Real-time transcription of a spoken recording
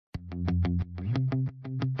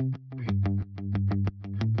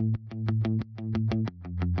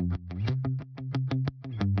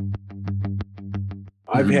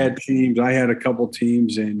I've Mhm. had teams, I had a couple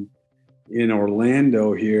teams in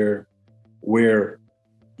Orlando here where,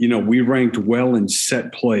 we ranked well in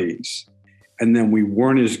set plays, and then we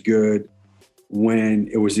weren't as good when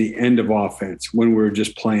it was the end of offense, when we were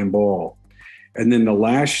just playing ball. And then the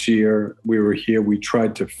last year we were here, we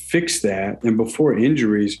tried to fix that. And before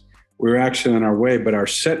injuries, we were actually on our way, but our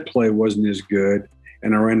set play wasn't as good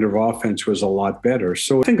and our end of offense was a lot better.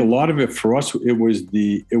 So I think a lot of it for us, it was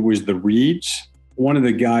the reads. One of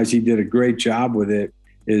the guys, he did a great job with it.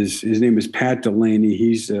 His name is Pat Delaney.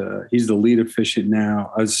 He's the lead assistant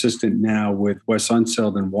now with Wes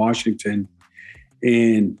Unseld in Washington.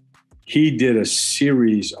 And he did a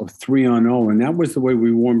series of 3-on-0, and that was the way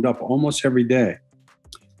we warmed up almost every day.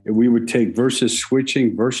 And we would take versus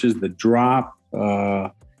switching, versus the drop,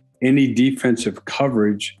 any defensive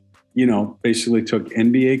coverage, basically took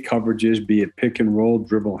NBA coverages, be it pick and roll,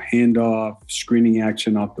 dribble, handoff, screening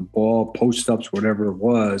action off the ball, post-ups, whatever it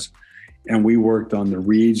was. And we worked on the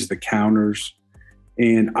reads, the counters.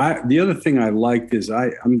 And the other thing I liked is,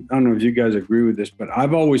 I don't know if you guys agree with this, but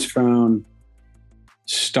I've always found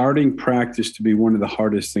starting practice to be one of the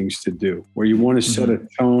hardest things to do, where you want to set a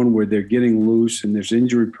tone where they're getting loose and there's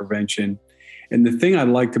injury prevention. And the thing I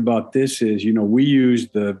liked about this is, we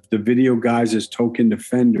used the video guys as token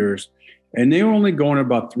defenders, and they were only going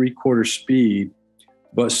about 3/4 speed.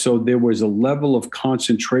 But so there was a level of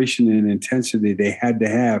concentration and intensity they had to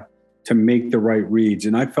have to make the right reads.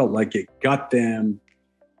 And I felt like it got them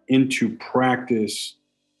into practice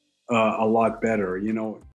a lot better,